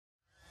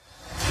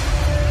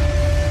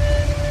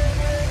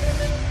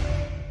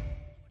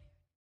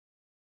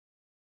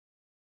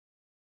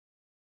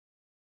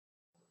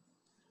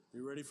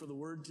You ready for the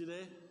word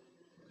today?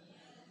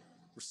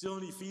 We're still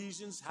in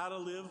Ephesians, how to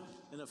live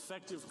an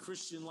effective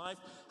Christian life.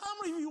 How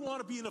many of you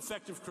want to be an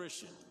effective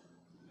Christian?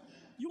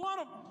 You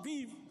want to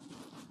be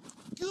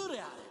good at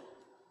it.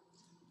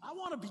 I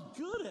want to be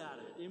good at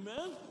it,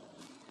 amen?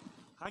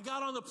 I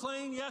got on the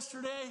plane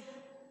yesterday,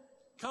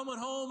 coming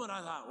home, and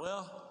I thought,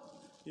 well,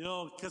 you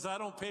know, because I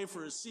don't pay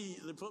for a seat,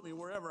 they put me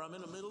wherever, I'm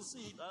in the middle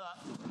seat. I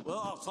thought,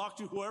 well, I'll talk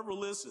to whoever will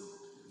listen.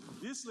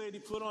 This lady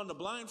put on the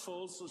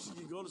blindfold so she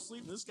could go to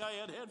sleep, and this guy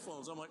had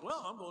headphones. I'm like,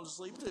 well, I'm going to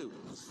sleep too.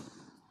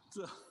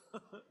 So,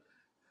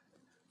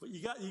 but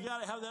you got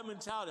to have that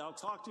mentality. I'll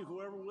talk to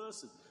whoever will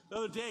listen. The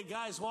other day, a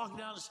guy's walking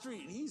down the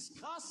street, and he's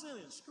cussing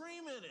and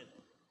screaming and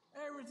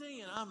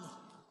everything, and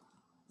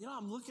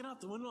I'm looking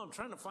out the window. I'm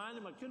trying to find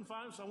him. I couldn't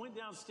find him, so I went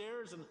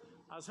downstairs, and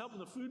I was helping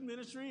the food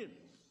ministry,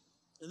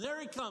 and there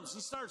he comes.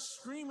 He starts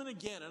screaming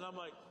again, and I'm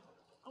like,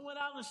 I went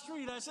out in the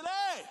street. I said,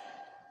 hey,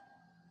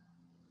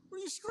 what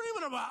are you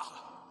screaming about?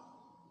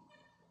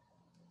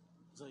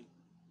 He's like,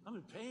 I'm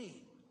in pain.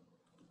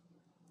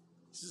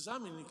 He says,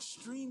 I'm in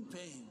extreme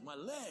pain, my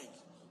leg.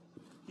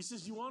 He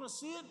says, you want to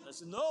see it? I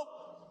said, nope.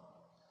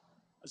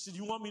 I said,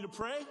 you want me to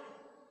pray?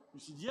 He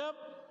said, yep.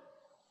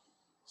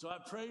 So I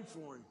prayed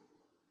for him.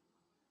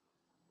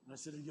 And I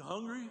said, are you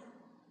hungry?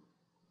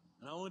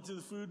 And I went to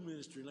the food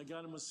ministry, and I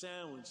got him a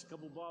sandwich, a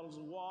couple bottles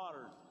of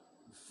water,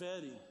 and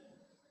fed him.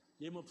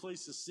 Gave him a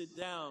place to sit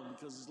down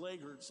because his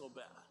leg hurt so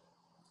bad.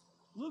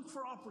 Look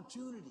for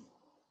opportunity.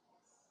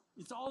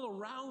 It's all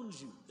around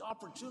you, the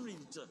opportunity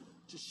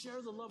to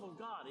share the love of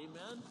God,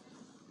 amen?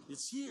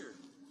 It's here.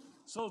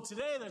 So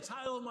today, the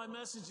title of my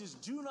message is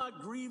Do Not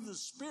Grieve the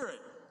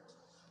Spirit.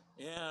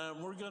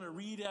 And we're going to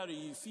read out of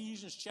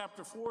Ephesians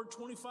chapter 4,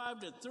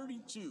 25 to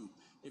 32.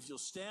 If you'll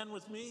stand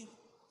with me.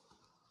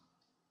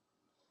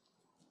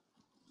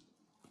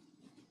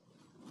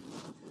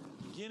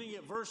 Beginning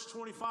at verse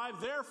 25,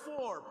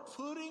 therefore,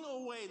 putting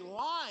away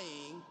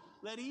lying,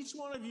 let each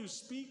one of you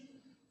speak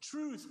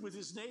truth with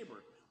his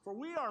neighbor, for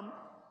we are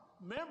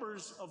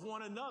members of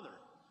one another.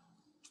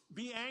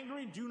 Be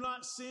angry, do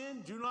not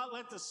sin, do not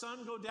let the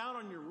sun go down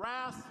on your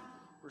wrath.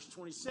 Verse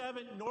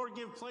 27, nor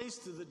give place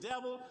to the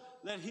devil.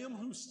 Let him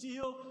who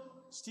stole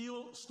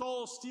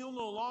steal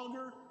no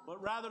longer, but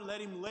rather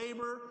let him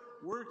labor,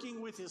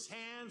 working with his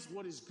hands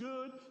what is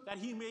good, that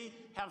he may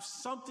have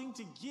something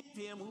to give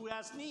him who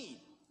has need.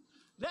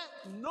 Let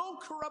no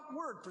corrupt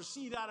word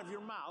proceed out of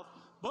your mouth,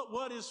 but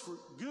what is for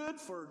good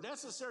for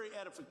necessary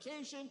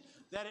edification,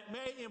 that it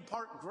may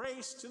impart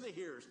grace to the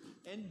hearers.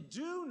 And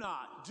do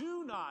not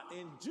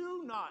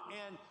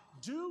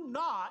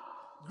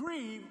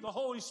grieve the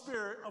Holy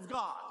Spirit of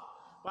God,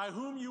 by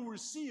whom you were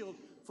sealed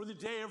for the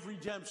day of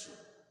redemption.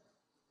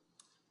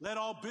 Let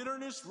all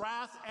bitterness,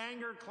 wrath,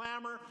 anger,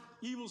 clamor,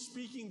 evil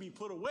speaking be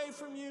put away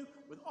from you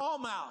with all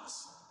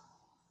malice.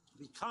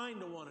 Be kind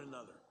to one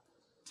another,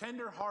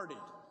 tender-hearted,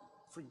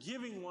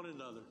 forgiving one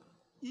another,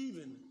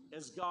 even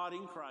as God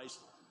in Christ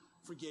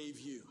forgave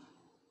you.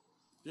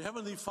 Dear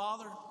Heavenly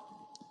Father,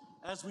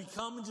 as we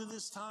come into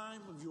this time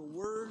of your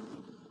word,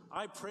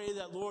 I pray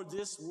that, Lord,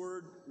 this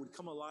word would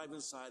come alive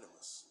inside of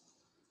us.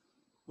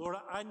 Lord,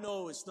 I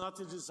know it's not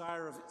the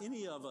desire of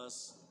any of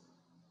us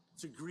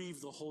to grieve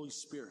the Holy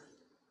Spirit.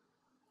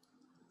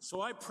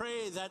 So I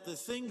pray that the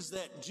things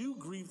that do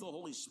grieve the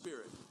Holy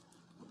Spirit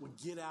would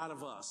get out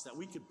of us, that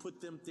we could put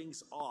them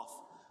things off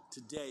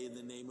today in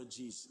the name of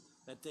Jesus,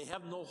 that they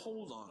have no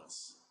hold on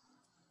us.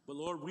 But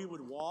Lord, we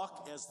would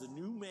walk as the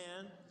new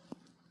man,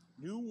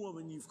 new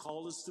woman you've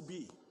called us to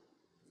be.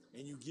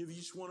 And you give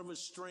each one of us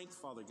strength,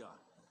 Father God.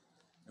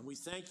 And we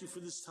thank you for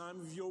this time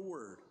of your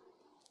word.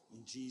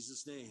 In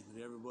Jesus' name.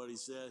 And everybody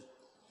said,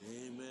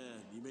 amen.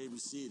 You may be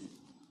seated.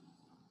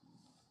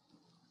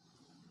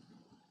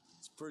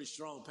 It's a pretty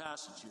strong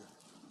passage here.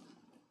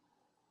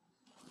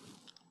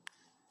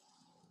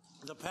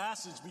 The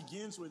passage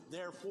begins with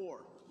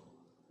therefore,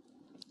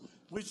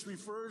 which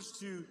refers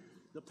to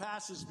the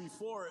passage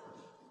before it,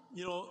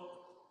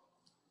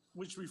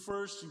 which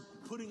refers to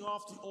putting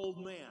off the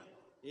old man,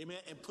 amen,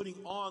 and putting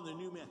on the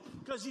new man.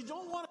 Because you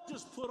don't want to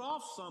just put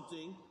off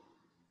something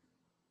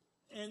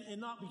and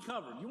not be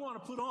covered. You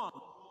want to put on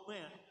the old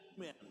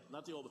man,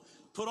 not the old man.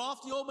 Put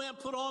off the old man,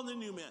 put on the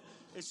new man.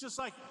 It's just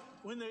like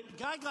when the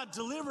guy got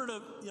delivered,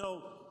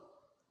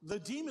 the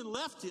demon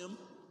left him,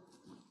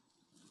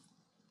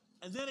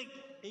 and then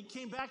it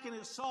came back and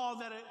it saw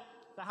that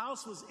the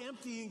house was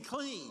empty and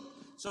clean.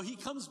 So he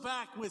comes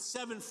back with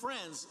 7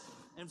 friends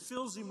and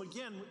fills him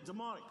again with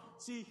demonic.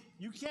 See,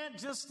 you can't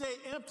just stay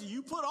empty.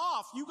 You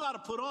got to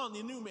put on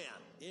the new man.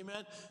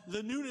 Amen.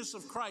 The newness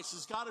of Christ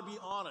has got to be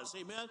on us.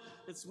 Amen.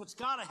 It's what's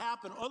got to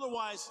happen.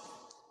 Otherwise,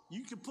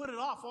 you can put it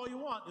off all you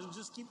want. It'll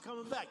just keep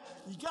coming back.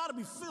 You got to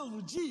be filled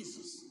with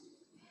Jesus.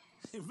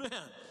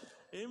 Amen.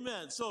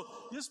 Amen. So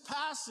this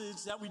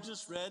passage that we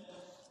just read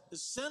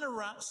is centered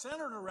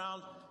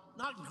around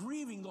not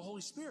grieving the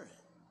Holy Spirit.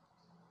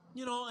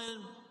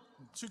 And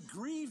to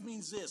grieve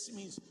means this. It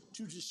means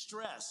to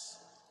distress,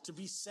 to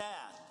be sad,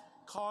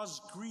 cause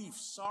grief,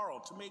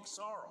 sorrow, to make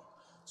sorrow.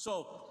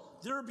 So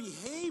there are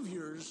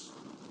behaviors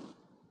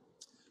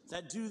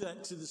that do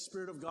that to the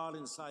Spirit of God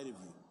inside of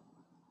you.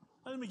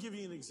 Let me give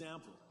you an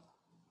example.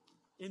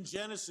 In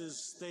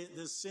Genesis,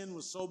 the sin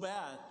was so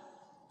bad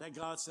that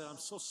God said, I'm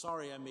so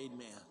sorry I made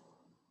man.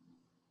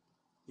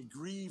 It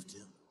grieved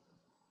him,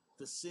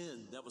 the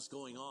sin that was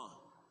going on.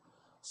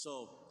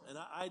 So, and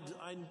I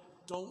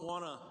don't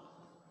want to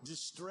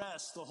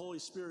distress the Holy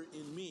Spirit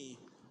in me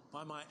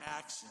by my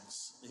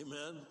actions.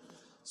 Amen.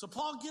 So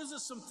Paul gives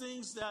us some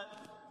things that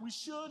we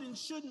should and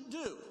shouldn't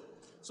do.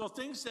 So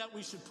things that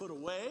we should put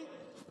away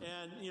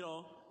and,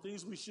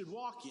 things we should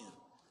walk in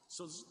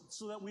so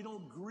that we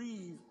don't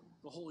grieve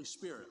the Holy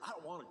Spirit. I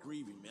don't want to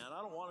grieve him, man.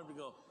 I don't want him to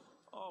go,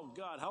 oh,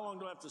 God, how long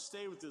do I have to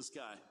stay with this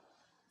guy?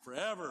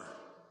 Forever.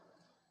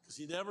 Because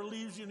he never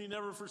leaves you and he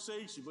never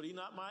forsakes you, but he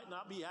might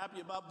not be happy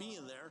about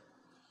being there.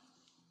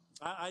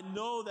 I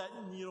know that,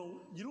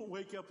 you don't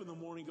wake up in the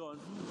morning going,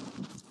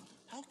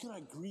 how can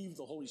I grieve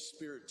the Holy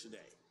Spirit today?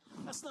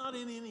 That's not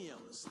in any of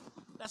us.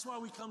 That's why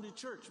we come to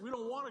church. We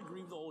don't want to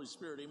grieve the Holy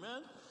Spirit,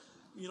 amen?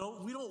 We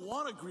don't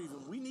want to grieve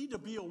him. We need to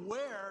be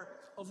aware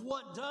of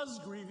what does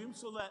grieve him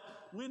so that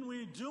when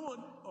we do it,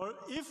 or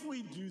if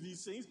we do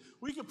these things,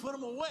 we can put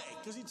them away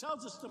because he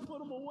tells us to put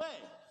them away.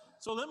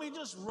 So let me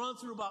just run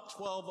through about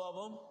 12 of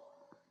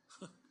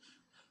them.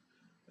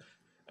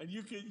 And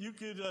you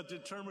could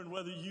determine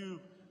whether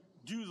you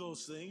do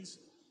those things.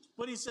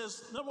 But he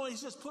says, number one, he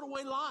says, put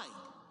away lying.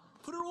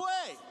 Put it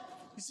away.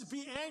 He says,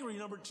 be angry,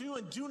 number two,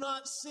 and do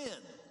not sin.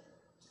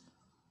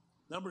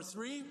 Number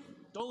three,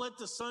 don't let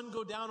the sun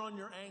go down on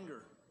your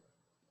anger.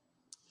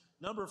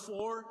 Number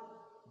four,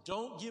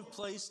 don't give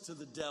place to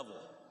the devil.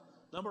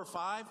 Number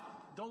five,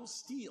 don't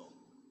steal.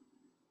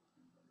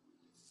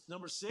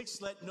 Number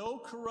six, let no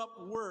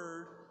corrupt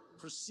word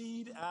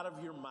proceed out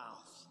of your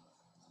mouth.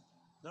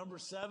 Number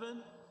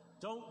seven,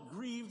 don't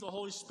grieve the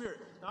Holy Spirit.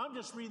 Now, I'm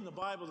just reading the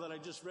Bible that I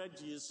just read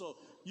to you, so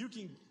you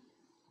can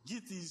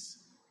get these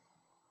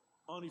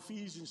on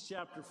Ephesians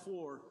chapter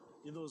 4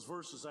 in those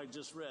verses I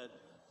just read.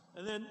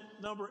 And then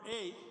number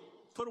 8,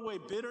 put away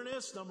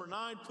bitterness. Number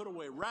 9, put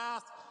away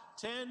wrath.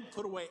 10,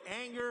 put away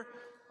anger.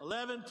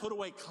 11, put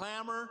away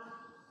clamor.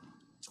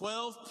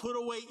 12, put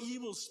away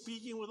evil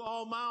speaking with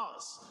all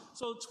malice.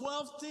 So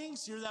 12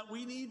 things here that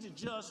we need to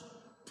just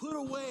put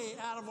away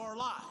out of our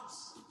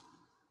lives.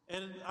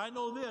 And I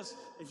know this,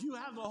 if you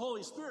have the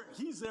Holy Spirit,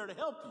 he's there to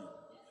help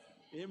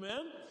you.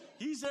 Amen?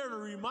 He's there to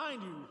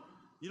remind you,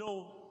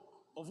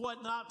 of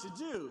what not to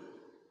do.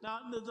 Now,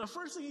 the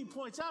first thing he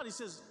points out, he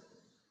says,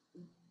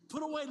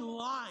 put away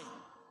lying.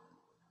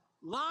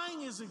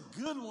 Lying is a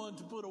good one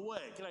to put away.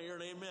 Can I hear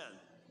an amen?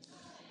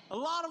 A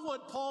lot of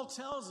what Paul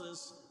tells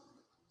us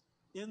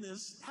in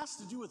this has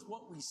to do with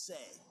what we say.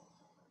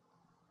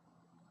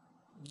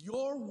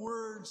 Your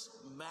words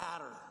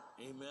matter.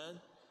 Amen?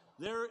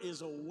 There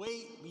is a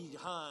weight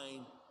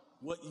behind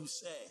what you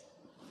say.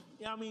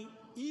 Yeah,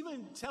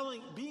 even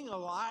being a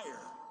liar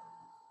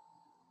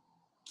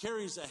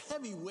carries a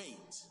heavy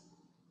weight.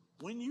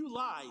 When you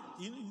lie,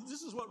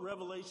 this is what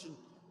Revelation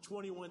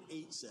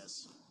 21:8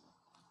 says.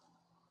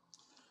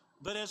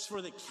 But as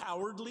for the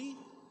cowardly,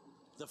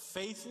 the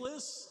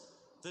faithless,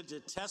 the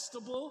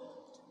detestable,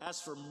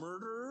 as for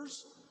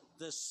murderers,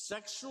 the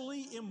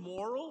sexually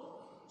immoral,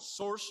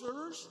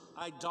 sorcerers,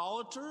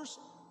 idolaters,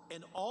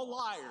 and all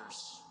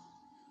liars,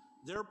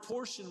 their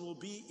portion will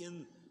be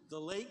in the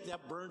lake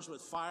that burns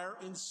with fire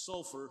and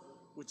sulfur,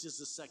 which is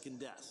the second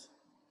death.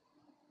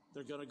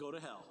 They're going to go to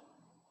hell,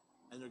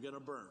 and they're going to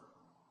burn.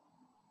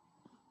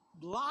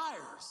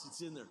 Liars,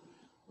 it's in there.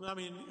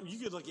 You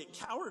could look at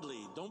cowardly.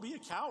 Don't be a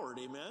coward,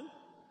 amen?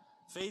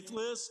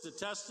 Faithless,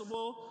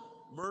 detestable,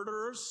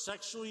 murderers,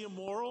 sexually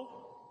immoral,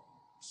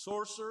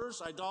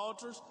 sorcerers,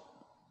 idolaters.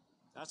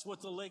 That's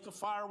what the lake of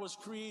fire was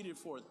created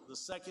for, the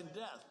second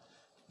death.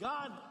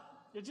 God,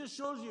 it just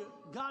shows you,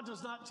 God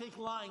does not take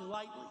lying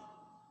lightly.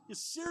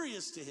 It's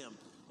serious to him,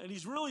 and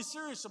he's really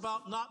serious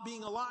about not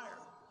being a liar.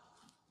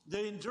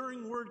 The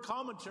Enduring Word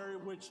Commentary,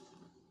 which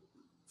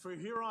for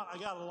here on, I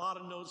got a lot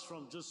of notes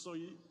from, just so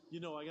you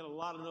know, I got a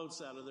lot of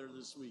notes out of there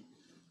this week.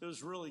 It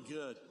was really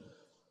good.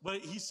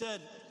 But he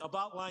said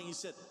about lying, he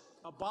said,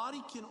 a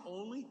body can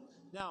only,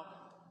 now,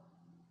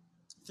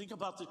 think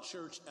about the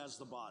church as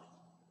the body.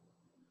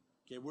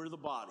 Okay, we're the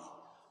body.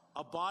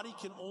 A body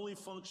can only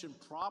function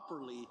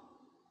properly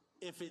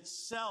if it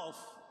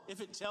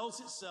tells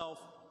itself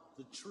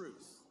the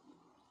truth.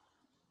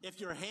 If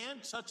your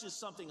hand touches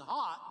something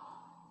hot,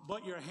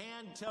 but your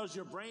hand tells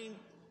your brain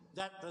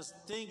that this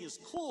thing is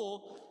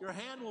cool, your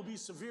hand will be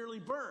severely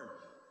burned.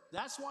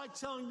 That's why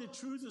telling the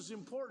truth is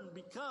important,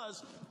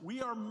 because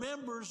we are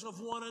members of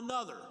one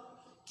another.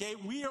 Okay,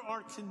 we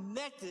are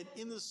connected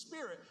in the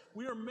Spirit.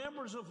 We are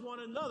members of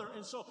one another.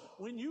 And so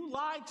when you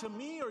lie to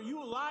me or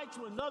you lie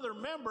to another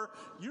member,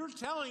 you're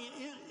telling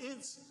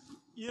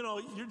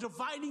you're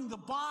dividing the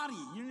body.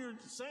 You're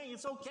saying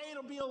it's okay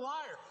to be a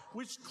liar,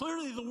 which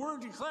clearly the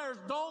Word declares,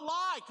 don't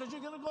lie because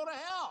you're going to go to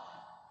hell.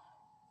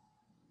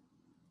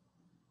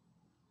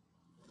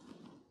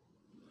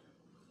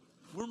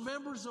 We're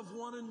members of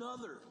one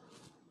another.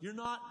 You're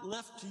not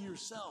left to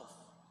yourself.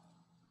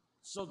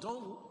 So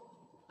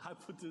I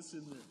put this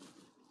in there.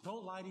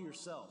 Don't lie to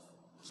yourself.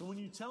 So when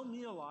you tell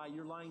me a lie,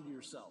 you're lying to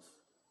yourself.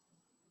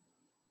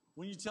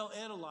 When you tell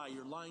Ed a lie,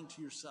 you're lying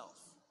to yourself.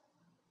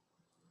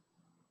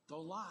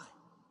 Don't lie.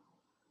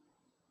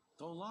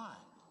 Don't lie.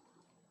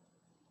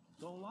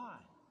 Don't lie.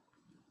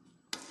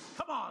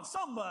 Come on,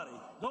 somebody.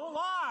 Don't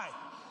lie.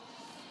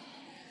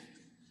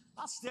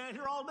 I'll stand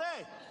here all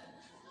day.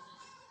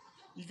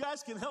 You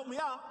guys can help me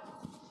out,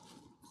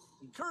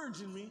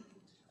 encouraging me.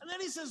 And then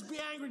he says, be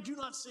angry, do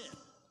not sin.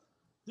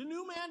 The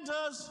new man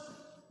does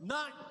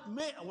not,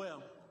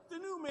 the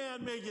new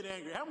man may get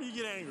angry. How many of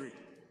you get angry?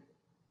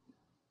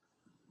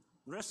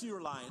 The rest of you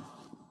are lying.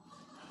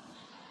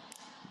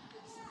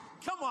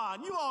 Come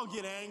on, you all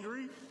get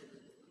angry.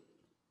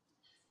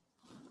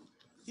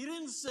 He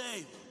didn't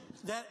say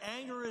that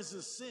anger is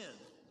a sin.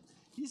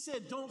 He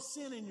said, don't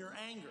sin in your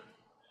anger.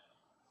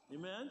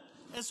 Amen?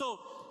 And so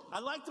I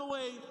like the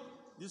way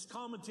this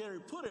commentary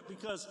put it,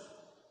 because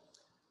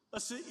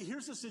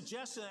here's a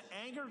suggestion that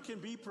anger can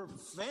be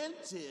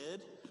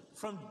prevented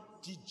from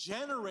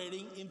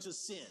degenerating into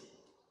sin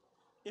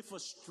if a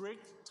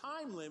strict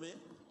time limit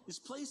is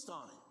placed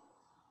on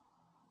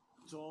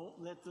it.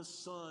 Don't let the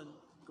sun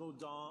go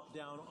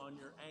down on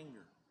your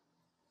anger.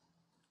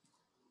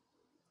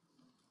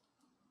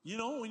 You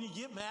know, when you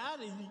get mad,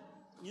 and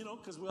you know,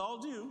 because we all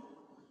do,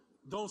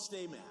 don't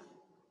stay mad.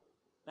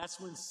 That's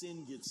when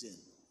sin gets in.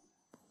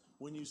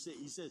 When he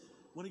said,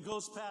 when it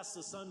goes past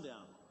the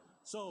sundown.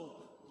 So,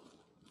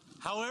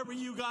 however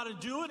you got to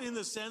do it, in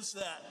the sense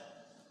that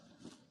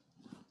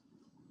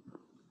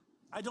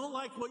I don't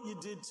like what you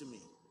did to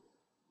me,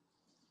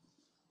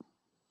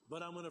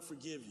 but I'm going to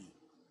forgive you.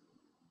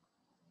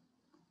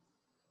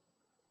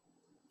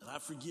 And I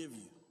forgive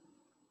you.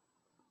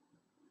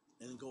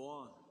 And go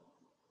on.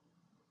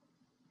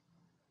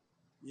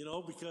 You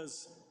know,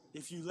 because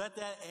if you let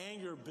that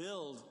anger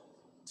build,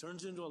 it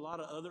turns into a lot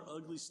of other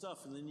ugly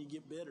stuff, and then you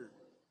get bitter.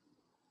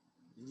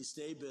 And you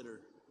stay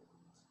bitter.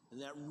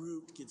 And that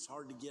root gets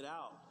hard to get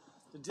out.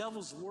 The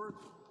devil's work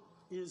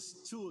is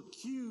to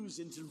accuse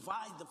and to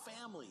divide the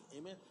family.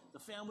 Amen? The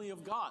family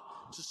of God.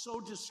 To sow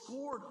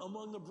discord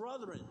among the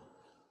brethren.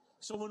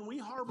 So when we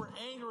harbor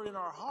anger in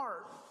our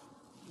heart,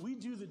 we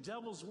do the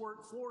devil's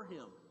work for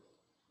him.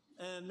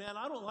 And man,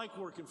 I don't like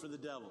working for the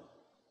devil.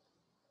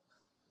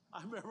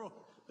 I remember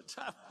a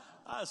time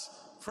I was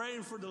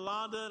praying for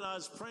Delonda, and I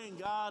was praying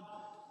God.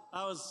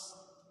 I was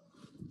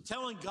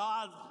telling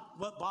God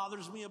what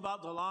bothers me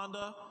about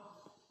Delonda,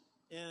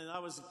 and I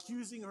was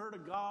accusing her to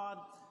God,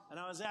 and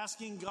I was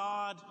asking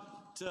God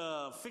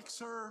to fix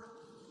her.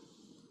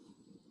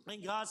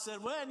 And God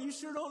said, well, you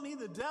sure don't need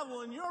the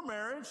devil in your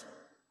marriage.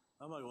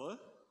 I'm like, what?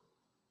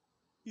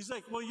 He's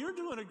like, well, you're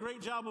doing a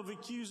great job of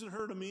accusing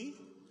her to me.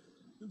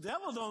 The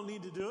devil don't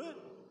need to do it.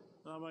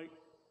 And I'm like,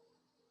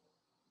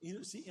 you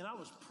know, see, and I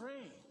was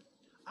praying.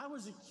 I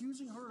was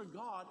accusing her to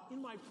God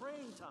in my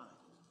praying time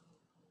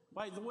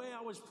by the way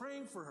I was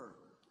praying for her.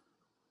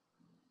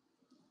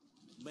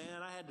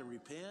 Man, I had to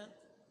repent.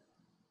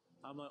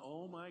 I'm like,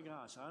 oh my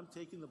gosh, I'm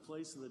taking the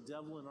place of the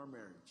devil in our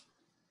marriage.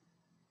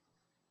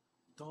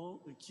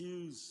 Don't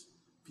accuse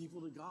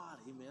people to God,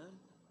 amen?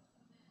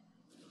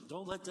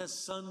 Don't let that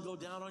sun go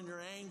down on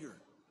your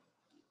anger.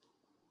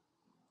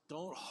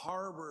 Don't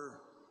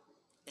harbor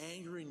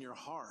anger in your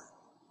heart.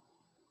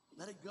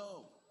 Let it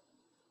go.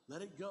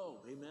 Let it go,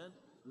 amen?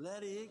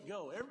 Let it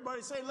go.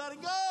 Everybody say, let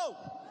it go.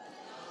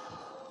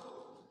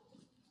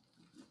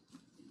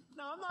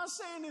 Now, I'm not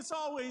saying it's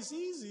always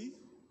easy,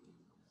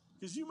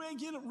 because you may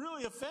get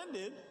really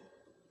offended,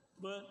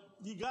 but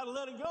you got to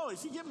let it go.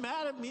 If you get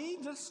mad at me,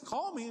 just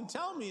call me and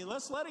tell me, and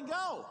let's let it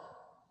go.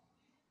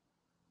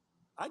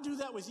 I do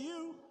that with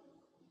you.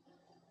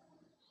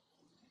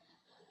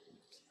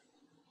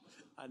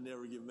 I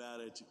never get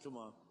mad at you. Come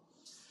on.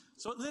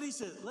 So then he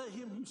said, let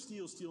him who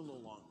steals steal no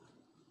longer.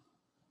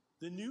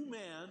 The new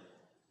man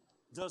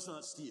does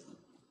not steal.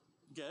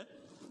 Okay?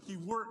 He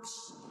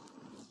works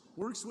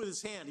with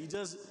his hand. He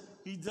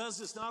does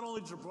this not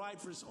only to provide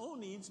for his own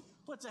needs,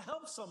 but to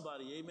help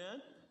somebody.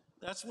 Amen?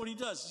 That's what he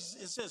does.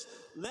 It says,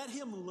 let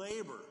him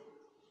labor.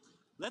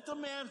 Let the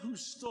man who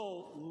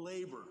stole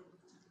labor.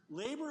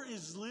 Labor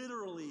is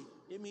literally,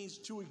 it means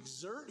to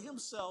exert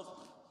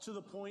himself to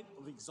the point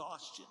of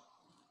exhaustion.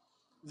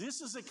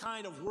 This is the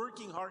kind of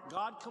working heart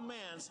God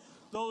commands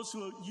those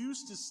who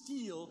used to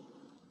steal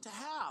to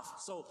have.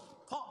 So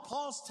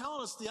Paul's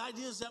telling us the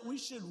idea is that we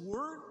should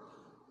work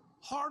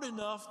hard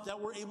enough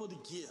that we're able to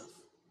give,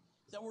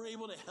 that we're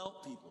able to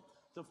help people.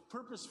 The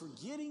purpose for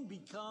getting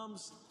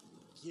becomes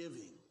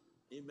giving.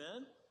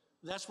 Amen?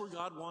 That's where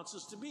God wants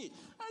us to be.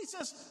 And he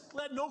says,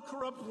 let no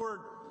corrupt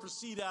word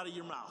proceed out of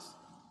your mouth.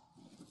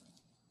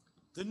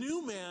 The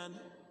new man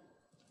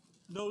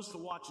knows to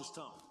watch his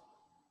tongue.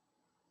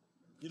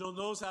 You know,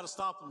 knows how to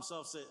stop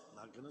himself, say,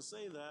 not going to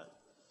say that.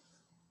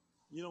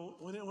 You know,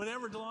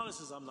 whenever Delana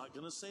says, I'm not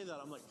going to say that,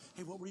 I'm like,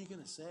 hey, what were you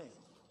going to say?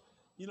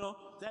 You know,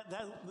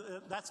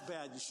 that's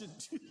bad. You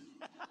shouldn't do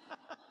that.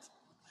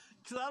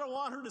 Because I don't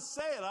want her to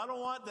say it. I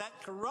don't want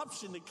that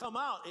corruption to come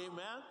out.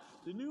 Amen.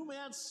 The new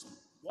man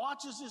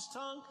watches his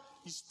tongue.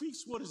 He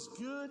speaks what is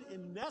good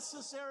and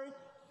necessary.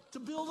 to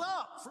build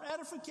up, for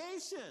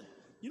edification.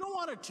 You don't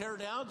want to tear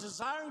down,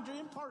 desiring to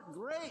impart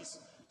grace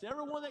to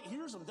everyone that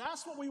hears them.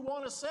 That's what we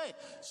want to say.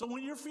 So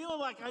when you're feeling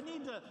like I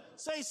need to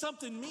say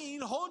something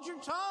mean, hold your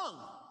tongue.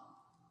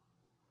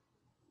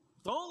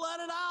 Don't let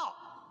it out.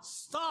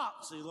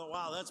 Stop. So you go,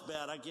 wow, that's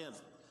bad. I can't.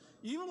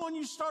 Even when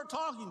you start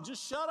talking,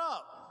 just shut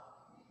up.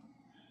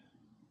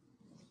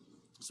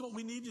 That's what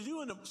we need to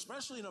do,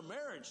 especially in a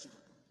marriage, to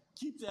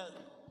keep that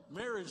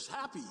marriage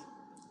happy.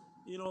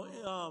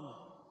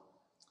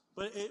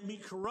 But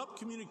corrupt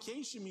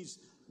communication means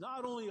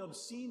not only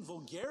obscene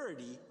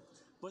vulgarity,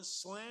 but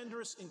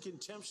slanderous and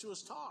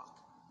contemptuous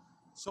talk.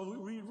 So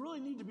we really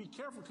need to be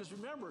careful, because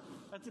remember,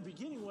 at the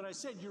beginning what I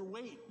said,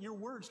 your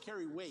words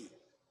carry weight.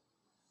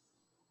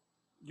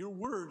 Your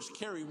words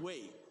carry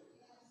weight.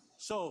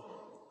 So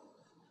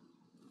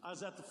I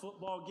was at the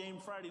football game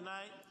Friday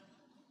night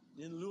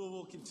in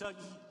Louisville,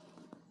 Kentucky.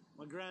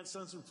 My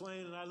grandsons were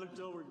playing, and I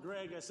looked over at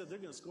Greg. I said, they're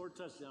going to score a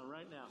touchdown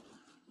right now.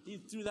 He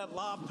threw that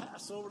lob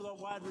pass over to the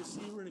wide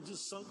receiver, and it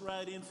just sunk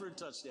right in for a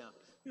touchdown.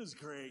 It was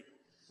great.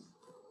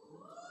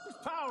 There's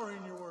power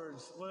in your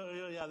words. Well,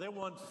 yeah, they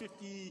won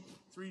 53-6.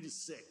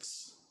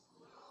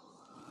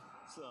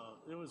 So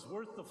it was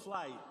worth the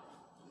flight.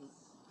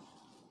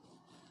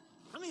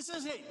 And he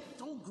says, hey,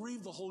 don't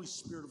grieve the Holy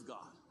Spirit of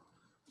God.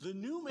 The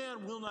new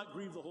man will not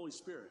grieve the Holy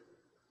Spirit,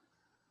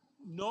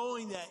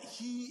 knowing that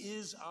he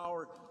is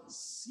our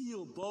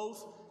seal,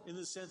 both in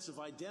the sense of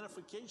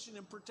identification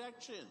and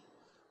protection.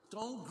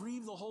 Don't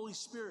grieve the Holy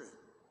Spirit.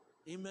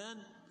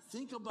 Amen?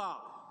 Think about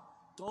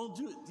it. Don't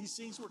do it. These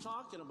things we're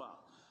talking about.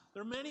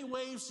 There are many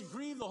ways to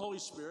grieve the Holy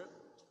Spirit.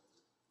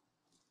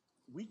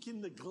 We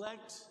can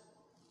neglect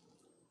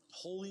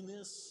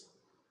holiness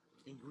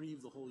and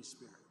grieve the Holy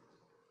Spirit.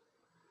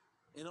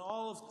 And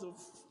all of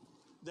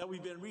that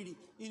we've been reading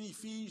in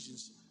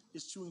Ephesians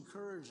is to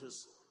encourage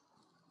us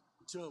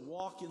to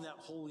walk in that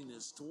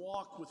holiness, to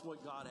walk with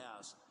what God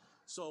has.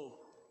 So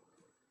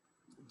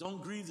don't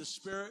grieve the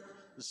Spirit.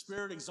 The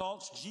Spirit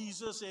exalts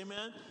Jesus,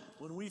 amen?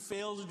 When we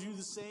fail to do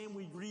the same,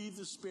 we grieve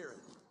the Spirit.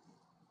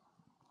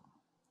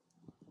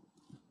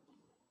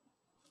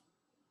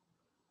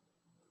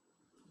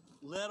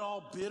 Let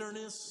all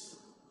bitterness,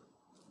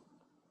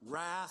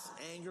 wrath,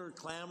 anger,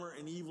 clamor,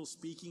 and evil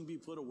speaking be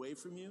put away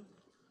from you.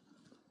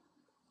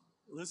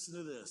 Listen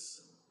to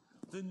this.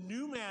 The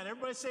new man,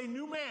 everybody say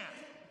new man,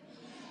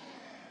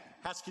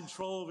 has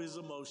control of his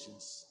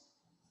emotions.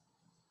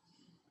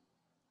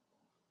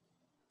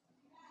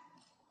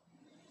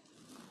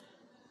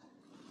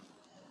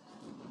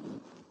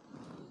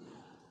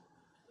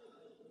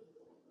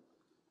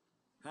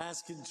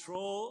 Has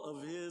control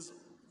of his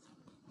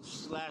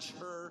 /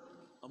 her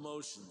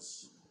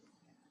emotions.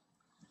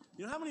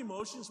 You know how many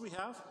emotions we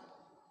have?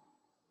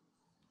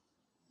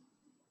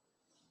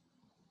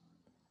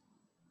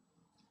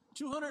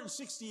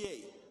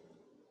 $268.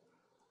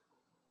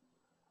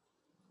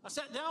 I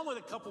sat down with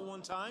a couple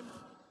one time,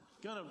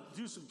 gonna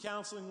do some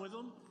counseling with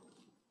them.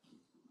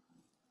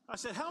 I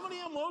said, how many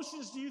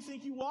emotions do you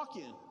think you walk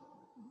in?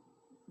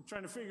 I'm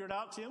trying to figure it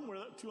out, Tim, where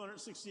the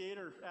 268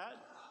 are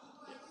at.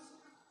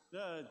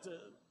 The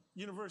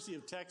University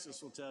of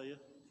Texas will tell you.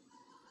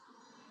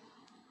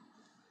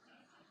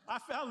 I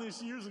found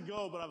this years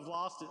ago, but I've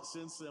lost it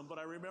since then, but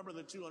I remember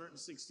the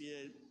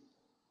 268.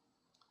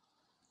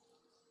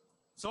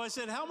 So I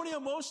said, how many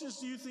emotions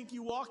do you think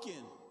you walk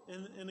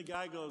in? And the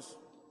guy goes,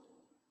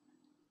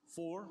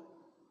 4.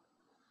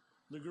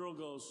 The girl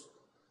goes,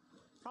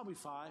 probably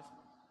 5.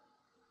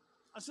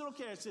 I said,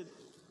 okay. I said,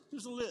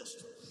 here's a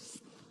list.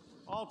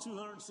 All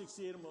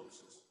 268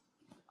 emotions.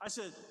 I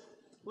said,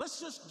 let's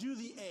just do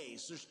the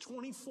A's. There's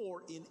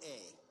 24 in A.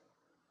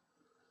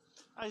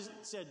 I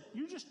said,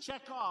 you just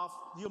check off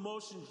the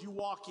emotions you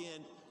walk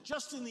in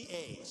just in the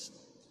A's.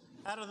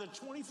 Out of the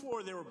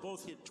 24, they were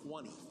both hit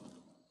 20.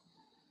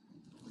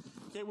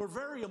 Okay, we're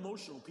very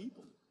emotional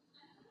people.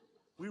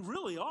 We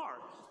really are.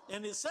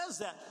 And it says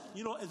that,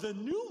 the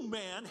new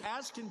man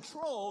has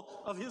control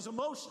of his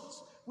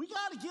emotions. We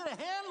got to get a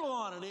handle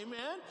on it,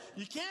 amen?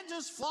 You can't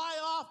just fly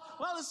off,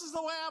 well, this is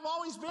the way I've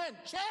always been.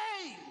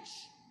 Change!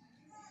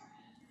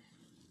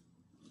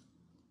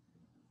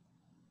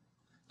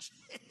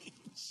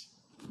 Change.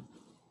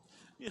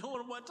 You know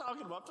what am I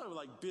talking about? I'm talking about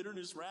like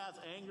bitterness, wrath,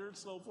 anger, and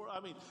so forth. I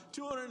mean,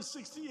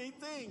 268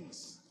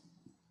 things.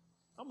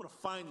 I'm going to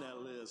find that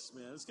list,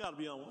 man. It's got to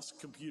be on a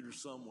computer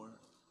somewhere.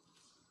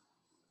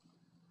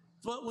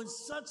 But when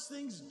such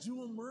things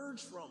do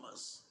emerge from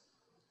us,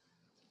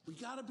 we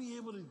got to be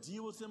able to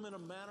deal with them in a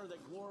manner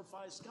that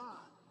glorifies God.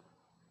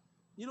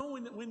 You know,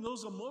 when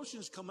those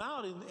emotions come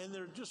out and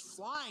they're just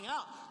flying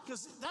out,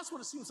 because that's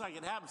what it seems like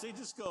it happens. They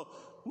just go,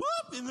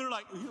 whoop, and you're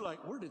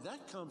like, where did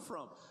that come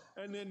from?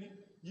 And then,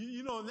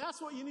 and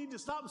that's what you need to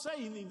stop and say.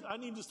 I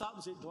need to stop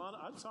and say, Delana,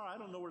 I'm sorry, I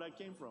don't know where that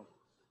came from.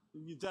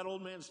 That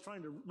old man's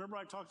trying to, remember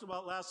I talked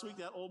about last week,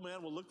 that old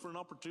man will look for an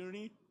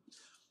opportunity.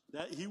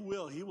 That he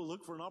will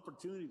look for an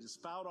opportunity to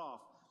spout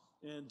off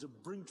and to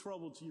bring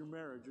trouble to your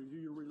marriage or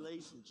your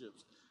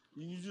relationships.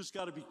 And you just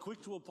got to be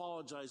quick to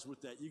apologize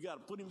with that. You got to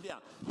put him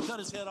down. Cut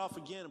his head off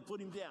again and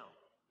put him down.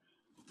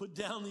 Put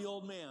down the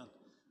old man,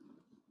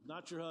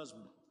 not your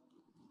husband.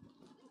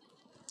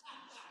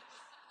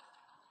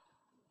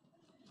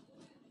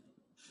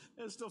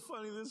 It's still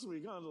funny this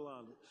week, huh,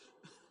 Delonda?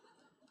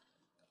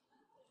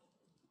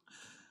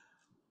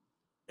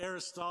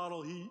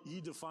 Aristotle,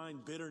 he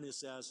defined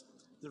bitterness as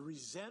the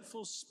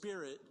resentful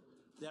spirit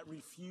that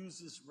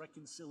refuses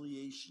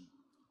reconciliation.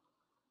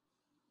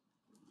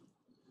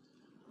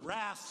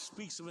 Wrath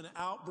speaks of an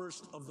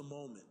outburst of the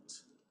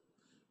moment.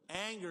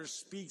 Anger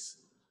speaks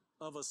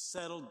of a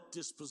settled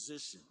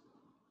disposition.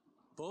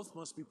 Both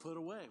must be put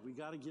away. We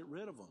got to get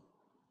rid of them.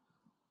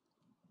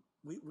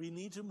 We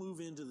need to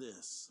move into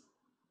this.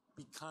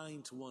 Be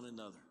kind to one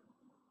another.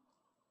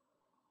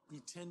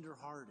 Be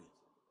tender-hearted.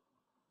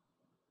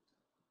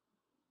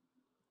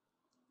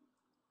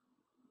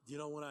 You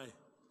know, when I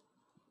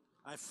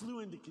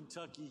flew into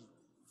Kentucky,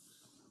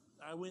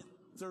 I went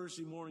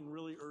Thursday morning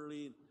really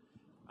early.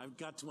 I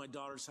got to my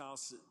daughter's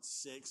house at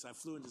 6. I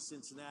flew into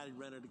Cincinnati,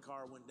 rented a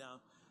car, went down.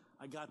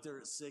 I got there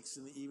at 6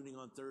 in the evening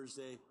on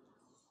Thursday.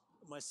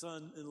 My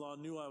son-in-law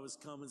knew I was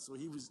coming, so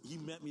he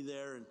met me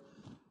there and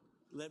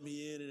let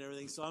me in and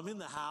everything. So I'm in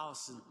the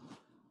house,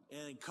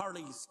 and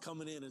Carly's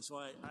coming in, and so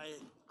I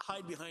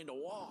hide behind a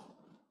wall.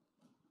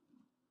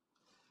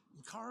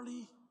 And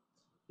Carly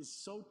is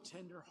so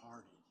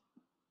tender-hearted.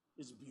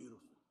 It's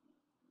beautiful.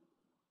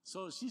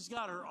 So she's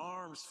got her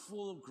arms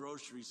full of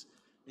groceries,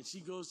 and she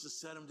goes to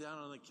set them down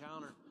on the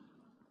counter.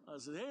 I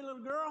said, "Hey,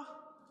 little girl."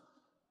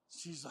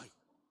 She's like,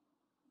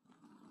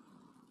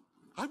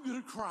 "I'm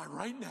going to cry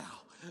right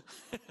now."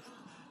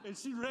 And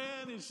she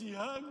ran and she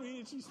hugged me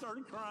and she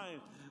started crying.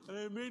 And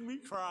it made me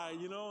cry,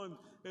 you know.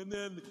 And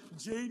then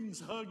Jaden's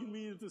hugging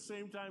me at the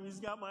same time. He's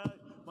got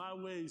my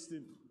waist.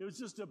 And it was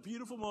just a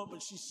beautiful moment.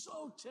 But she's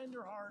so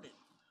tender-hearted.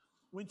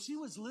 When she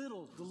was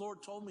little, the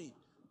Lord told me,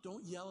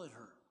 don't yell at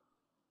her.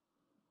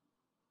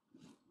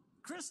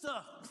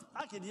 Krista,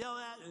 I could yell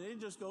at and they'd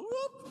just go,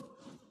 whoop.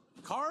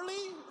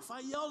 Carly, if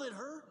I yelled at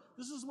her,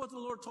 this is what the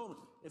Lord told me.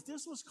 If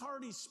this was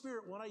Carly's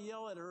spirit, when I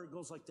yell at her, it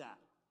goes like that.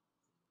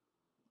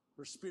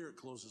 Her spirit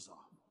closes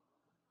off.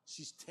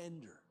 She's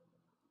tender.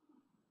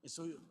 And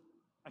so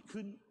I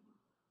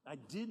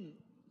didn't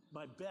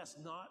my best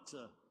not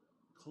to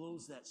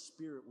close that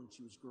spirit when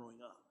she was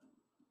growing up.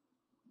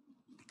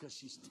 Because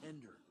she's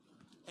tender.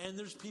 And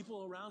there's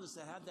people around us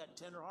that have that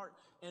tender heart.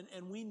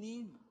 And we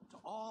need to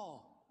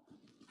all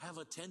have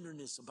a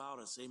tenderness about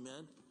us,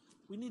 amen?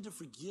 We need to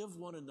forgive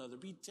one another,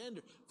 be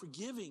tender,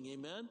 forgiving,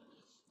 amen?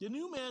 The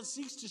new man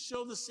seeks to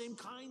show the same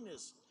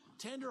kindness,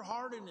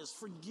 tenderheartedness,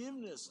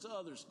 forgiveness to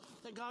others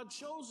that God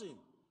shows him.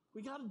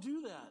 We got to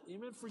do that,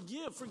 amen?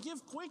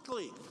 Forgive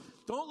quickly.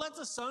 Don't let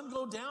the sun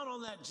go down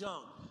on that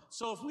junk.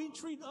 So if we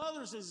treat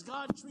others as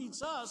God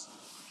treats us,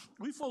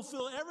 we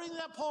fulfill everything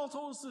that Paul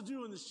told us to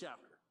do in this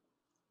chapter.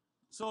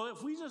 So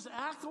if we just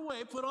act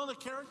away, put on the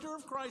character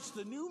of Christ,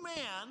 the new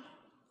man,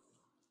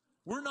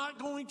 we're not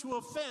going to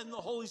offend the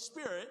Holy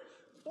Spirit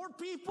or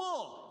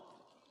people.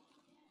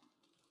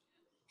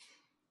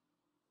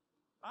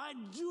 I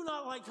do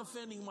not like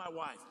offending my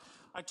wife.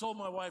 I told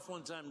my wife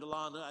one time,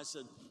 Delonda, I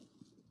said,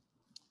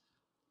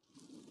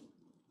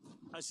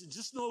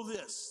 just know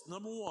this.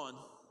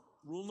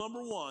 Rule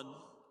number one,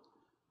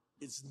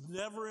 it's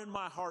never in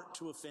my heart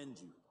to offend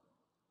you.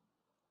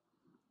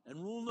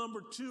 And rule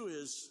number two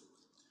is,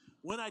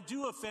 when I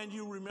do offend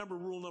you, remember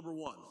rule number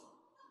one.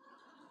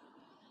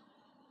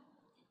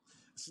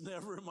 It's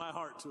never in my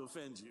heart to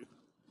offend you.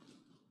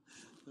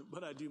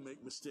 But I do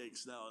make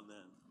mistakes now and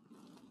then.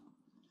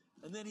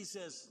 And then he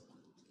says,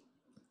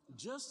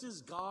 just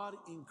as God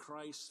in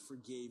Christ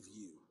forgave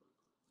you.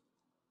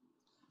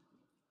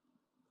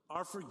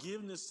 Our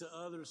forgiveness to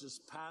others is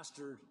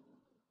patterned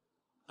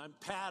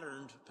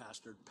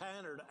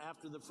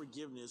after the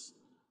forgiveness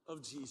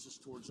of Jesus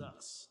towards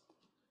us.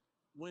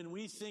 When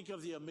we think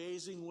of the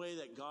amazing way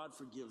that God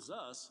forgives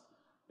us,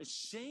 it's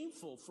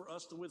shameful for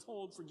us to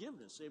withhold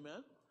forgiveness.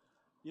 Amen?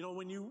 You know,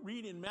 when you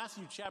read in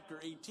Matthew chapter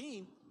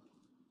 18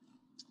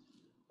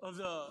 of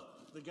the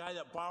guy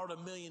that borrowed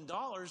 $1 million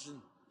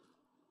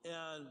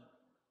and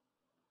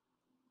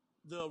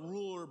the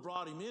ruler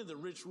brought him in, the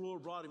rich ruler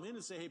brought him in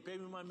and said, hey, pay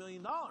me my $1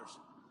 million.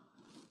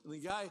 And the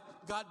guy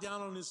got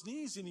down on his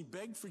knees and he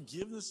begged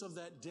forgiveness of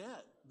that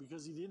debt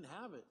because he didn't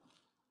have it.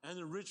 And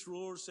the rich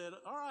ruler said,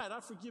 all right, I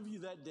forgive you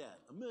that debt,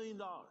 $1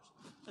 million.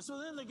 And so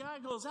then the guy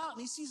goes out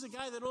and he sees a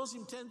guy that owes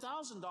him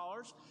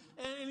 $10,000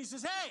 and he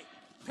says, hey,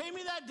 pay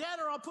me that debt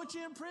or I'll put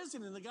you in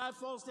prison. And the guy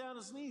falls down on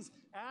his knees,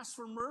 asks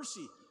for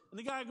mercy. And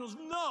the guy goes,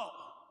 no,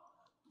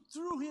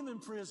 threw him in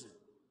prison.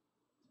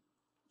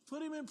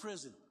 Put him in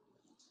prison.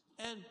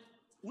 And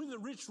when the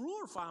rich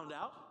ruler found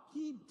out,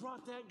 he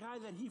brought that guy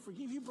that he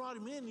forgave, he brought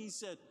him in and he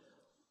said,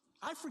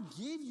 I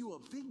forgave you a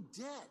big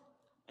debt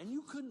and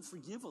you couldn't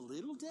forgive a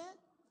little debt?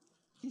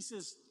 He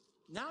says,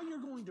 now you're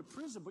going to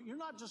prison, but you're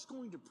not just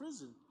going to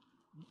prison.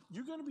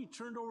 You're going to be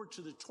turned over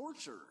to the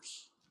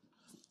torturers.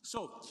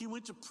 So he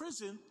went to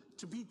prison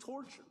to be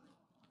tortured.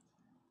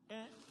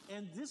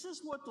 And this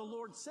is what the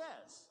Lord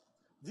says.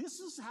 This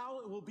is how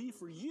it will be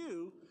for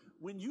you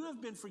when you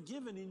have been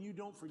forgiven and you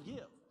don't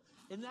forgive.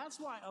 And that's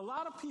why a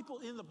lot of people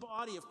in the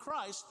body of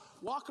Christ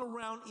walk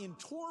around in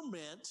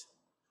torment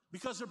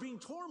because they're being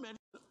tormented.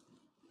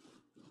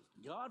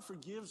 God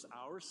forgives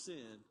our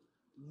sin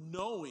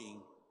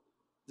knowing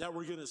that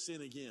we're going to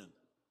sin again.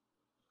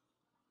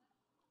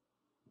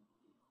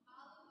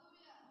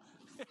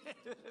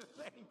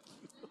 Thank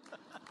you.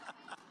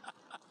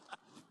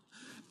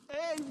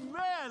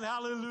 Amen.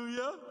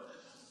 Hallelujah.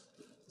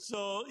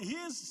 So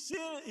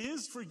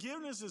his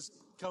forgiveness is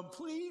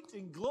complete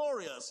and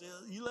glorious.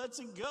 He lets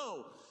it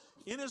go.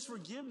 In his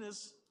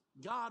forgiveness,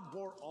 God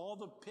bore all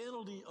the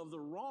penalty of the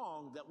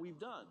wrong that we've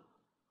done.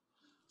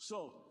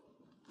 So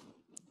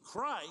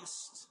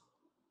Christ,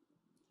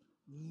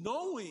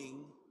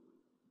 knowing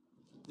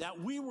that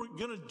we were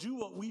going to do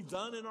what we've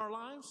done in our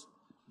lives,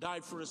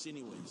 died for us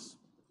anyways.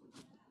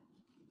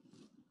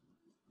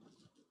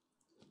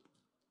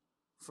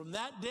 From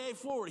that day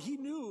forward, he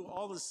knew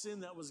all the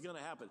sin that was going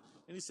to happen.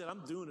 And he said,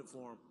 I'm doing it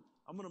for them.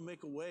 I'm going to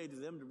make a way to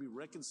them to be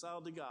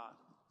reconciled to God.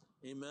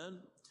 Amen?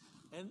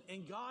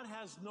 And God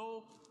has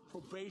no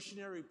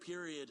probationary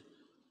period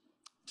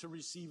to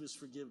receive his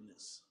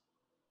forgiveness.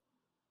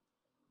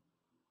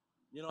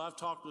 You know, I've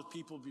talked with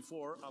people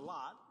before a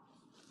lot.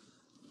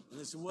 And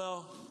they say,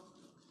 well,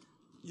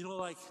 you know,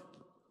 like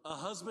a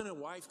husband and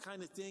wife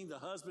kind of thing. The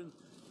husband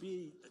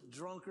be a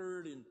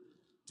drunkard and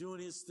doing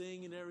his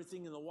thing and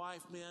everything. And the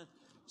wife, man,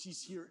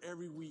 she's here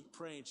every week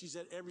praying. She's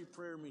at every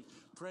prayer meeting,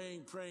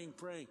 praying.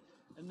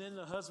 And then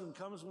the husband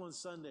comes one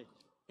Sunday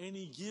and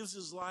he gives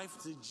his life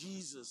to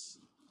Jesus.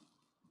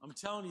 I'm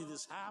telling you,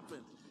 this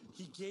happened.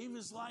 He gave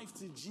his life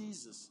to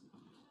Jesus.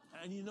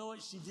 And you know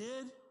what she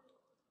did?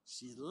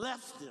 She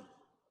left him,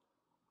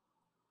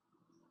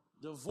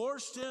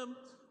 divorced him,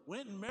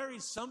 went and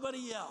married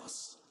somebody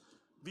else.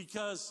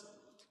 Because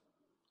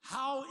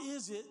how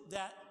is it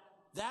that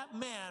that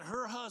man,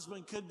 her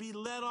husband, could be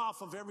let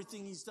off of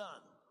everything he's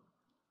done?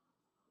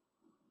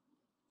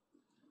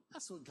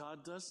 That's what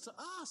God does to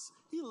us.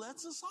 He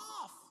lets us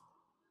off.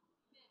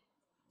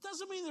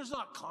 Doesn't mean there's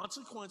not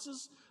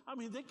consequences. I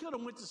mean, they could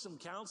have went to some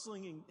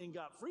counseling and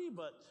got free,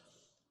 but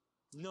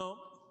no,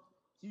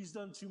 he's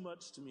done too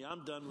much to me.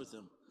 I'm done with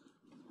him.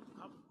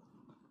 I'm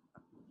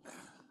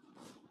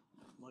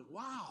like,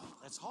 wow,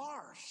 that's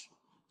harsh.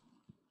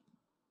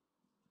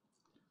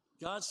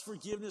 God's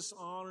forgiveness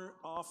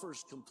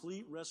offers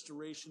complete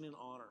restoration and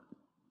honor.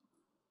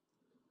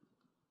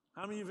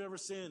 How many of you have ever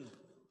sinned?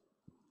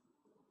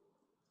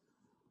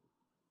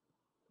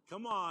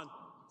 Come on.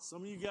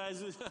 Some of you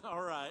guys,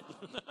 all right.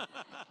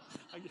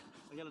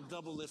 I got a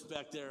double lift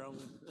back there.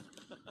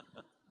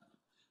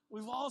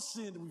 We've all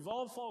sinned. We've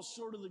all fallen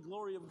short of the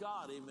glory of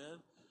God. Amen.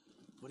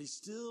 But he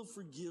still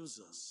forgives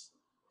us.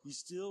 He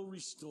still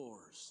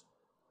restores.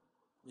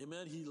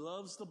 Amen. He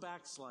loves the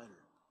backslider.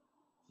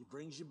 He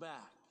brings you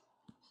back.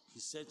 He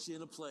sets you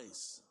in a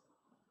place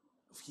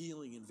of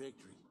healing and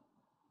victory.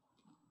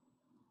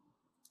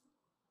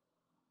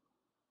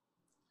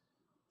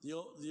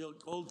 The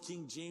old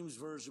King James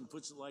Version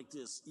puts it like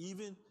this: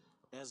 even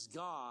as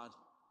God,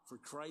 for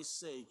Christ's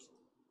sake,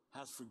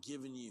 has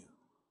forgiven you.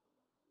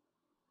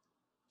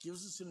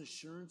 Gives us an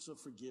assurance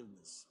of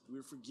forgiveness.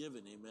 We're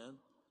forgiven, amen?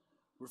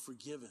 We're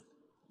forgiven.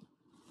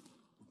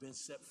 We've been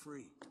set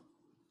free.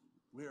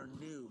 We are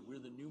new. We're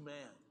the new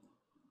man.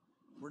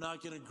 We're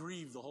not going to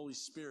grieve the Holy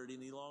Spirit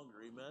any longer,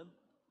 amen?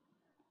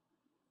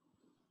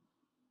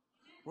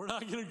 We're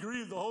not going to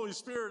grieve the Holy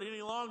Spirit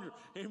any longer,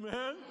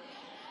 amen?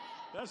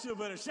 That's you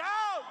better shout,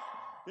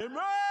 amen!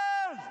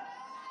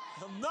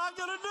 I'm not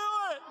going to do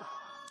it.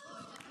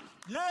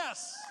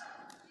 Yes.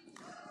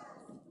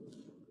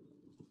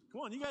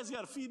 Come on, you guys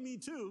got to feed me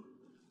too.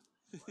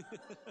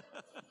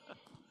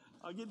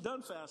 I'll get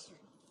done faster.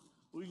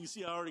 Well, you can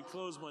see I already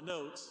closed my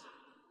notes.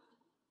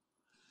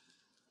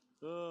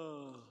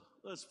 Oh,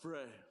 let's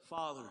pray.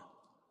 Father,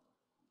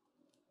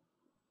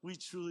 we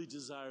truly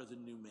desire the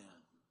new man.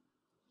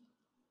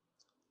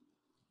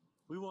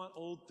 We want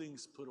old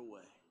things put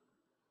away.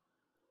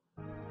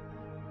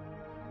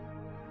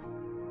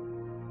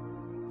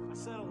 I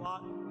said a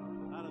lot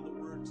out of the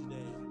word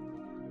today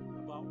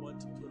about what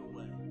to put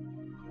away.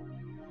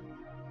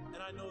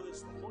 And I know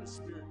this, the Holy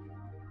Spirit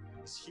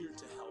is here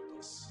to help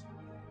us.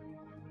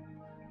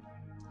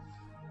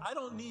 I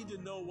don't need to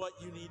know what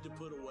you need to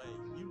put away.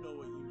 You know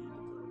what you need to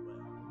put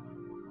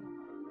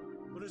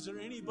away. But is there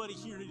anybody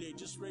here today?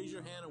 Just raise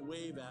your hand and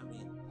wave at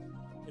me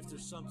if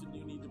there's something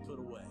you need to put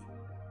away.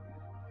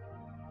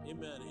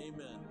 Amen,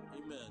 amen,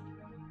 amen.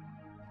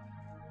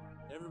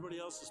 Everybody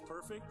else is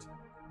perfect?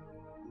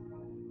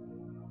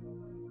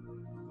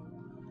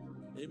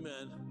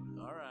 Amen.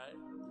 All right.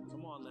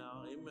 Come on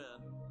now.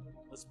 Amen.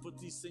 Let's put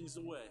these things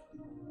away.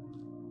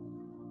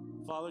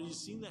 Father, you've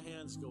seen the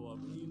hands go up.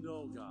 You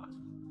know, God.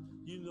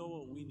 You know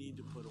what we need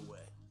to put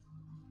away.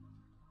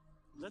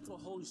 Let the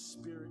Holy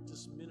Spirit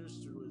just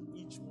minister with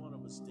each one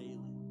of us daily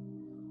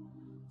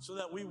so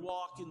that we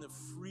walk in the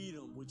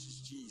freedom which is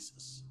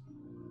Jesus.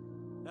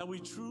 And we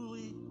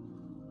truly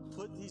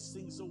put these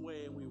things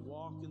away and we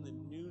walk in the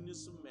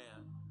newness of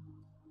man,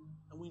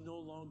 and we no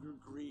longer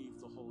grieve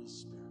the Holy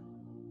Spirit.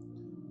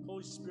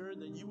 Holy Spirit,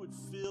 that you would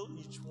fill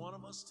each one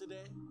of us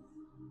today,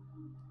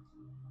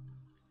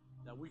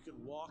 that we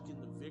could walk in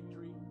the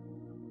victory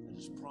that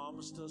is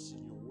promised us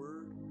in your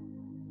word,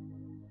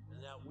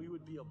 and that we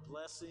would be a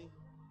blessing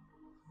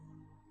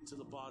to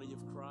the body of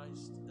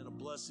Christ and a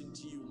blessing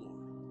to you, Lord.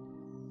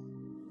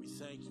 We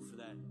thank you for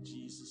that in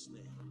Jesus'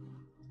 name.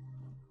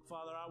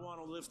 Father, I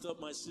want to lift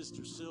up my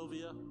sister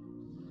Sylvia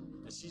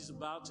as she's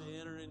about to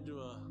enter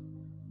into a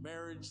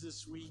marriage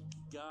this week.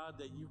 God,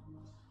 that you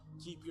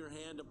keep your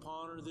hand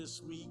upon her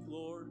this week,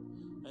 Lord,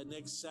 and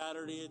next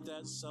Saturday at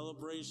that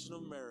celebration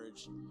of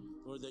marriage,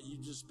 Lord, that you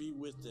just be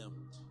with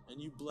them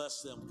and you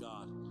bless them,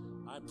 God.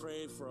 I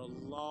pray for a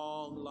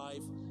long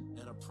life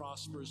and a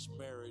prosperous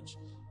marriage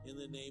in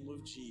the name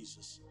of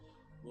Jesus.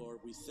 Lord,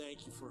 we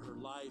thank you for her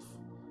life,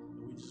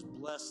 and we just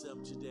bless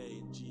them today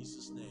in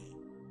Jesus' name.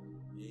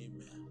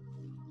 Amen.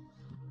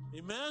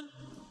 Amen.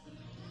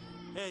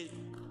 Hey,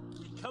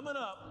 coming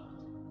up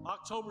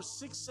October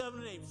 6th, 7th,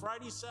 and 8th,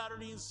 Friday,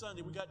 Saturday, and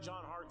Sunday, we got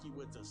John Harkey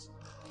with us.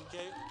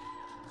 Okay?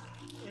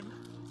 And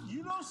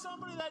you know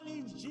somebody that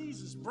needs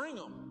Jesus, bring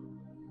them.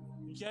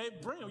 Okay?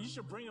 Bring them. You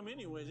should bring them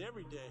anyways,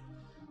 every day.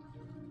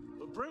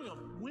 But bring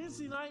them.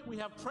 Wednesday night, we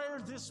have prayer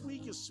this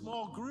week, a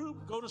small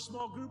group. Go to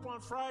small group on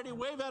Friday.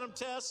 Wave at them,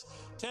 Tess.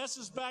 Tess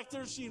is back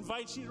there. She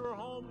invites you to her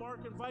home.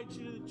 Mark invites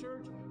you to the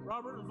church.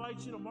 Robert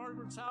invites you to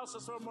Margaret's house.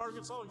 That's why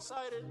Margaret's all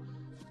excited.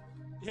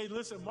 Hey,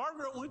 listen,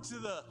 Margaret went to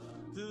the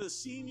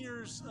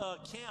seniors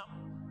camp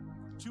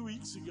 2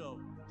 weeks ago.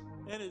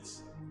 And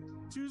it's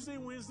Tuesday,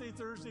 Wednesday,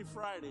 Thursday,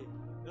 Friday.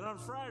 And on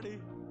Friday,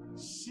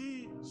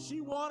 she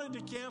wanted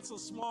to cancel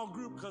small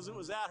group because it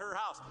was at her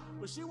house.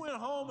 But she went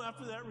home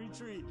after that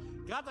retreat,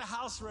 got the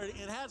house ready,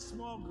 and had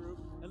small group,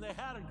 and they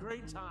had a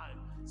great time.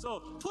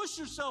 So push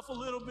yourself a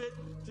little bit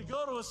to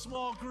go to a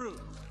small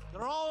group.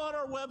 They're all on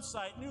our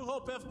website,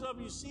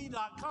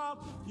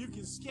 newhopefwc.com. You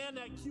can scan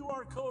that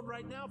QR code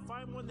right now,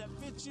 find one that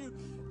fits you.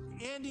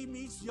 Andy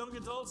meets young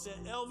adults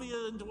at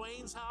Elvia and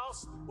Dwayne's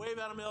house. Wave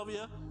at them,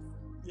 Elvia.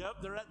 Yep,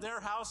 they're at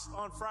their house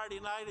on Friday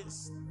night at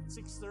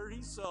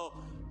 6:30. So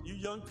you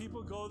young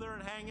people go there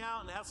and hang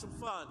out and have some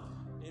fun.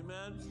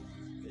 Amen.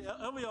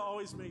 Elvia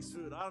always makes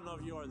food. I don't know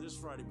if you are this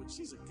Friday, but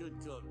she's a good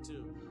cook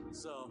too.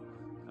 So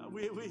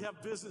we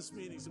have business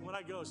meetings, and when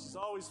I go, she's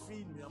always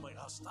feeding me. I'm like,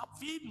 oh, stop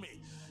feeding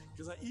me,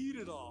 because I eat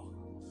it all.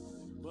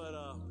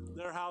 But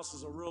their house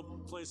is a real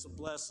place of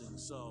blessing.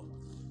 So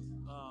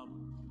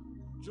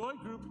joy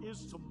group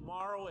is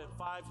tomorrow at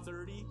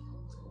 5:30.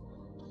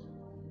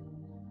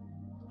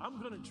 I'm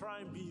going to try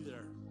and be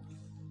there.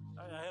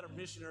 I had a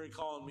missionary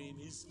calling me, and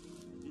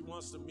he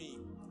wants to meet.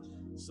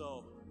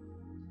 So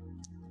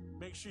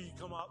make sure you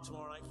come out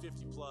tomorrow night,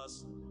 50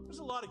 plus. There's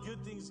a lot of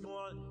good things going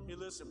on. Hey,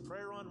 listen,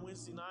 prayer on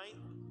Wednesday night.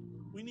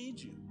 We need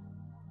you.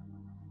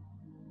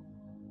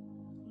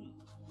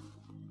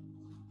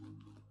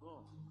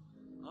 Oh.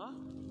 Huh?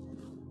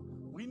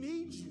 We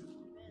need you.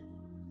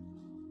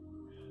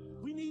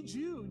 We need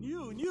you, and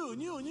you, and you,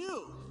 and you, and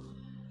you.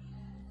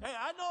 Hey,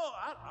 I know,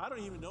 I don't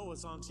even know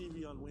what's on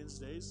TV on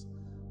Wednesdays.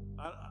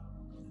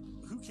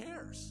 Who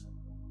cares?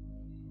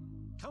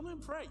 Come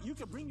and pray. You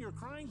can bring your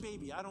crying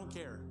baby. I don't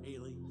care,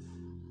 Haley.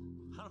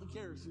 I don't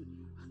care.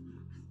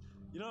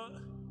 You know,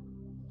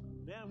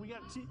 man, we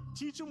got to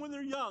teach them when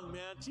they're young,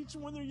 man. Teach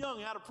them when they're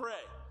young how to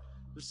pray.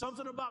 There's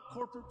something about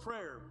corporate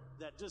prayer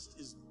that just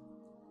is,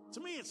 to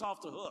me, it's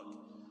off the hook.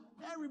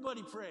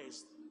 Everybody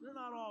prays. They're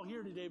not all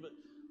here today, but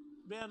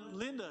man,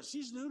 Linda,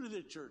 she's new to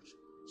the church.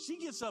 She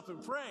gets up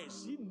and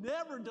prays. She's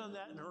never done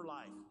that in her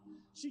life.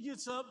 She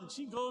gets up and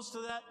she goes to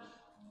that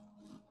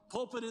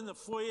pulpit in the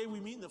foyer. We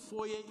meet in the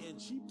foyer, and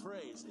she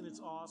prays, and it's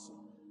awesome.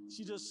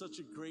 She does such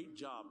a great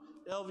job.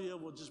 Elvia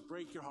will just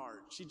break your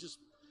heart. She just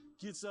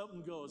gets up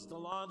and goes.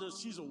 Delonda,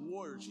 she's a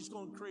warrior. She's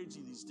going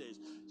crazy these days.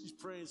 She's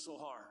praying so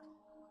hard.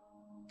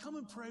 Come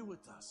and pray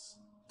with us,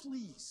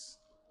 please.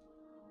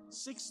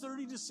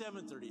 6:30 to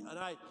 7:30. And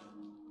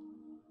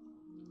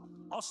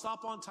I'll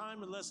stop on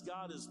time unless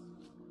God is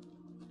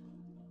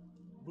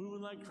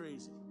moving like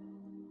crazy.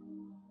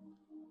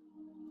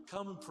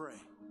 Come and pray.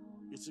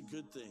 It's a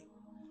good thing.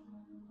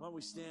 Why don't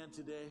we stand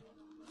today?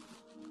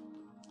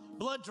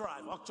 Blood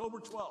drive, October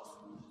 12th,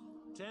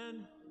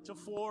 10 to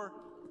 4.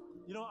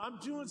 You know, I'm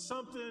doing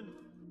something,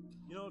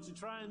 you know, to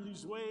try and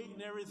lose weight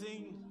and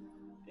everything.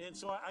 And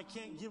so I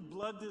can't give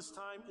blood this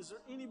time. Is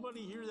there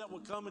anybody here that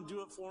will come and do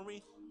it for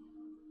me?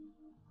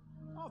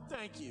 Oh,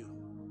 thank you.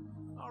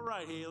 All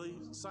right, Haley.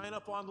 Sign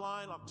up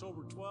online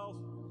October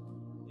 12th.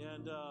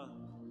 And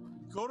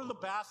go to the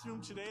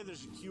bathroom today.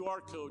 There's a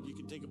QR code. You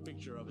can take a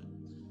picture of it.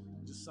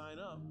 Just sign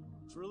up.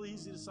 It's really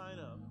easy to sign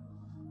up.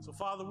 So,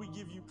 Father, we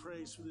give you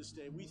praise for this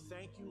day. We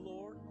thank you,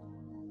 Lord.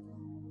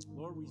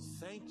 Lord, we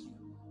thank you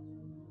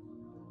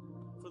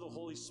for the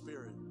Holy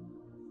Spirit.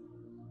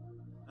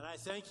 And I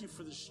thank you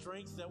for the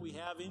strength that we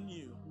have in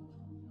you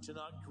to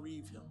not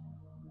grieve him.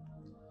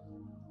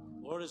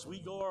 Lord, as we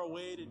go our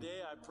way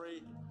today, I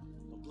pray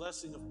a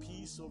blessing of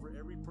peace over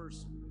every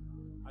person.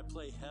 I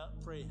pray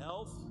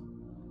health.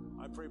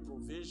 I pray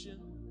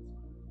provision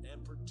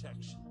and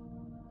protection.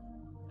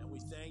 And we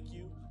thank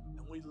you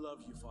and we love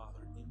you, Father.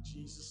 In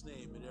Jesus'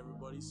 name, and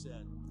everybody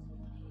said,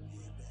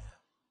 amen.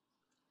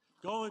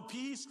 Go in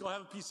peace. Go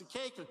have a piece of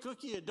cake, a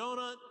cookie, a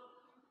donut,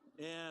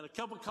 and a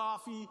cup of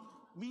coffee.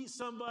 Meet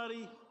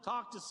somebody.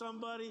 Talk to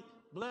somebody.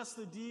 Bless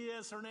the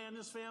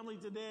Diaz-Hernandez family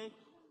today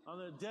on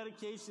the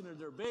dedication of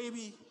their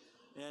baby.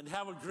 And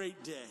have a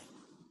great day.